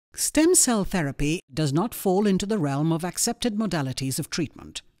Stem cell therapy does not fall into the realm of accepted modalities of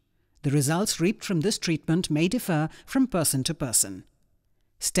treatment. The results reaped from this treatment may differ from person to person.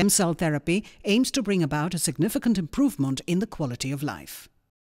 Stem cell therapy aims to bring about a significant improvement in the quality of life.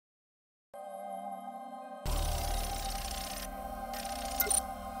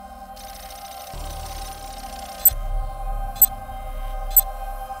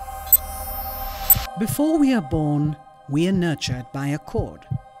 Before we are born, we are nurtured by a cord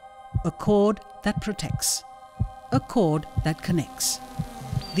that protects, a cord that connects,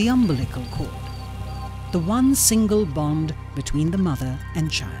 the umbilical cord, the one single bond between the mother and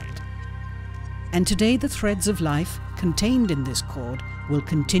child. And today the threads of life contained in this cord will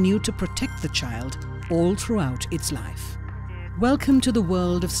continue to protect the child all throughout its life. Welcome to the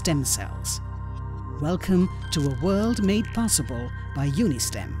world of stem cells. Welcome to a world made possible by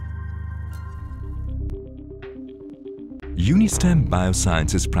Unistem. Unistem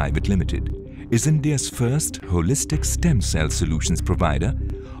Biosciences Pvt is India's first holistic stem cell solutions provider,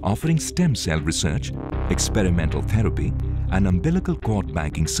 offering stem cell research, experimental therapy and umbilical cord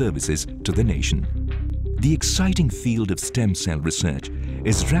banking services to the nation. The exciting field of stem cell research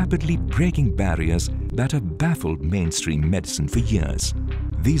is rapidly breaking barriers that have baffled mainstream medicine for years.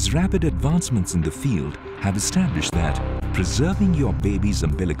 These rapid advancements in the field have established that preserving your baby's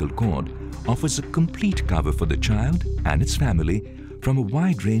umbilical cord offers a complete cover for the child and its family from a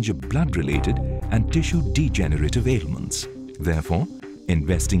wide range of blood-related and tissue-degenerative ailments. Therefore,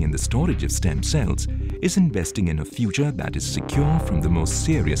 investing in the storage of stem cells is investing in a future that is secure from the most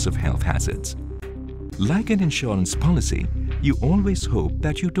serious of health hazards. Like an insurance policy, you always hope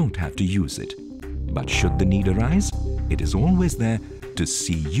that you don't have to use it. But should the need arise, it is always there to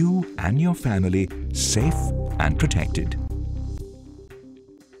see you and your family safe and protected.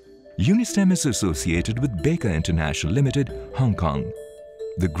 Unistem is associated with Baker International Limited, Hong Kong.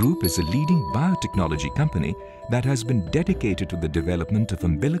 The group is a leading biotechnology company that has been dedicated to the development of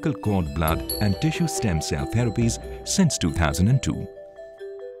umbilical cord blood and tissue stem cell therapies since 2002.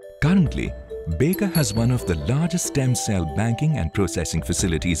 Currently, Baker has one of the largest stem cell banking and processing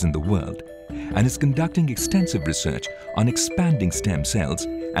facilities in the world and is conducting extensive research on expanding stem cells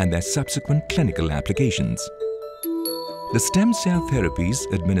and their subsequent clinical applications. The stem cell therapies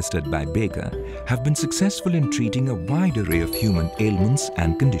administered by Baker have been successful in treating a wide array of human ailments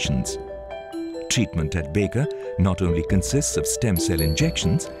and conditions. Treatment at Baker not only consists of stem cell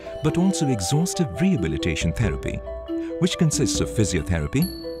injections but also exhaustive rehabilitation therapy, which consists of physiotherapy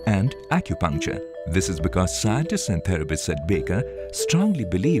and acupuncture. This is because scientists and therapists at Baker strongly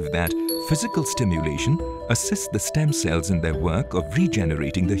believe that physical stimulation assists the stem cells in their work of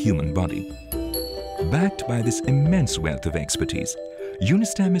regenerating the human body. Backed by this immense wealth of expertise,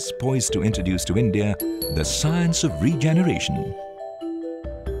 Unistem is poised to introduce to India the science of regeneration.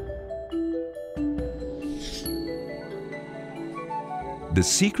 The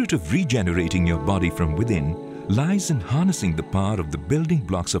secret of regenerating your body from within lies in harnessing the power of the building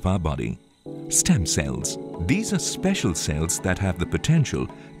blocks of our body, stem cells. These are special cells that have the potential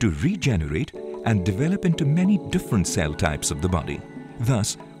to regenerate and develop into many different cell types of the body,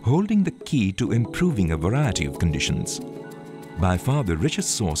 thus holding the key to improving a variety of conditions. By far the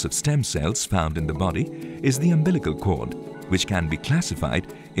richest source of stem cells found in the body is the umbilical cord, which can be classified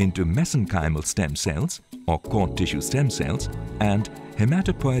into mesenchymal stem cells or cord tissue stem cells and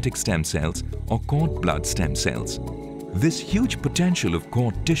hematopoietic stem cells or cord blood stem cells. This huge potential of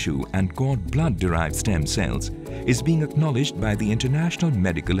cord tissue and cord blood-derived stem cells is being acknowledged by the international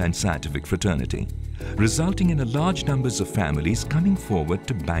medical and scientific fraternity, resulting in a large numbers of families coming forward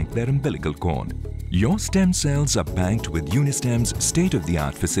to bank their umbilical cord. Your stem cells are banked with Unistem's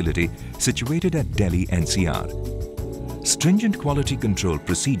state-of-the-art facility situated at Delhi, NCR. Stringent quality control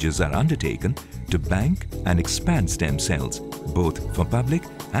procedures are undertaken to bank and expand stem cells, both for public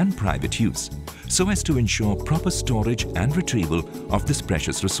and private use, so as to ensure proper storage and retrieval of this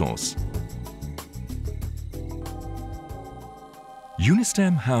precious resource.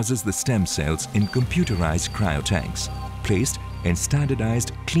 Unistem houses the stem cells in computerized cryotanks, placed in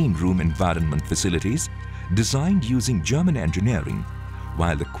standardized clean room environment facilities designed using German engineering,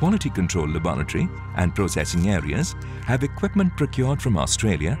 while the quality control laboratory and processing areas have equipment procured from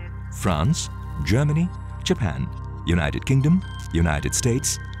Australia, France, Germany, Japan, United Kingdom, United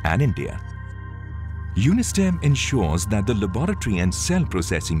States and India. Unistem ensures that the laboratory and cell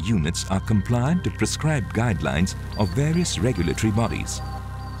processing units are compliant to prescribed guidelines of various regulatory bodies.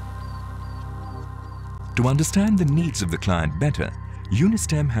 To understand the needs of the client better,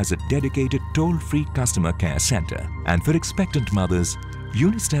 Unistem has a dedicated toll-free customer care center, and for expectant mothers,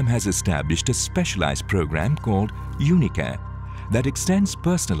 Unistem has established a specialized program called Unicare that extends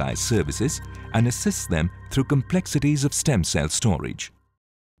personalized services and assists them through complexities of stem cell storage.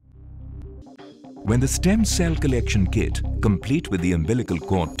 When the stem cell collection kit, complete with the umbilical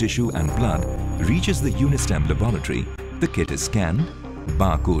cord tissue and blood, reaches the Unistem laboratory, the kit is scanned,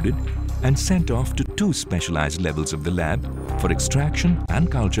 barcoded and sent off to 2 specialized levels of the lab for extraction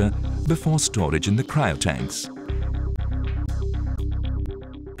and culture before storage in the cryotanks.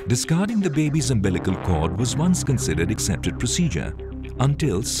 Discarding the baby's umbilical cord was once considered accepted procedure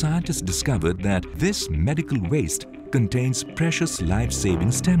until scientists discovered that this medical waste contains precious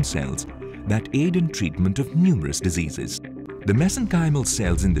life-saving stem cells that aid in treatment of numerous diseases. The mesenchymal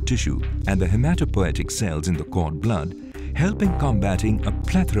cells in the tissue and the hematopoietic cells in the cord blood help in combating a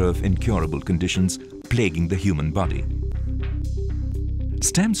plethora of incurable conditions plaguing the human body.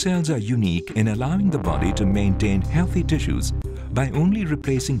 Stem cells are unique in allowing the body to maintain healthy tissues by only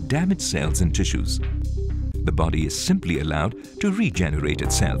replacing damaged cells and tissues. The body is simply allowed to regenerate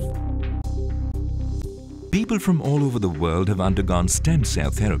itself. People from all over the world have undergone stem cell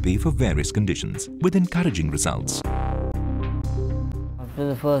therapy for various conditions with encouraging results. After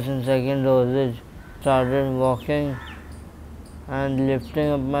the first and second dosage, started walking and lifting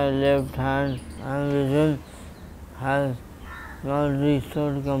up my left hand, and vision has not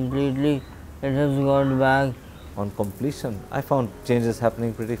restored completely. It has gone back. On completion, I found changes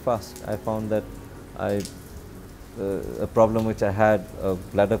happening pretty fast. I found that a problem which I had,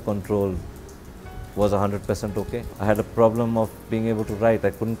 bladder control, was 100% okay. I had a problem of being able to write.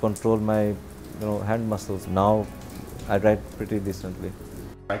 I couldn't control my hand muscles. Now I write pretty decently.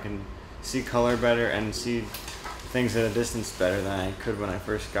 I can see color better and see things at a distance better than I could when I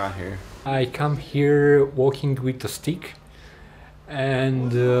first got here. I come here walking with a stick,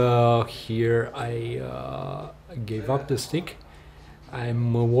 and here I gave up the stick.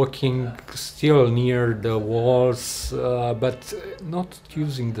 I'm walking still near the walls, but not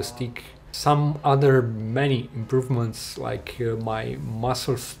using the stick. Some other many improvements, like my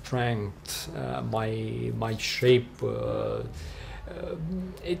muscle strength, my shape,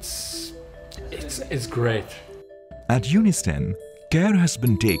 it's great. At Unistem, care has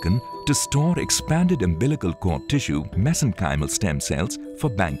been taken to store expanded umbilical cord tissue mesenchymal stem cells for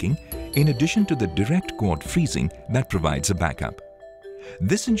banking, in addition to the direct cord freezing that provides a backup.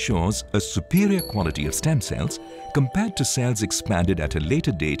 This ensures a superior quality of stem cells compared to cells expanded at a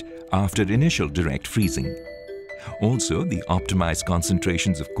later date after initial direct freezing. Also, the optimized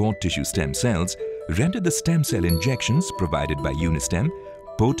concentrations of cord tissue stem cells render the stem cell injections provided by Unistem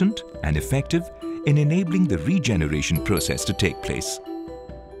potent and effective in enabling the regeneration process to take place.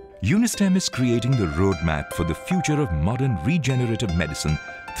 Unistem is creating the roadmap for the future of modern regenerative medicine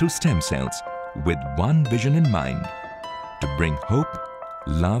through stem cells with one vision in mind: to bring hope,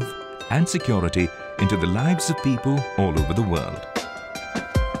 love and security into the lives of people all over the world.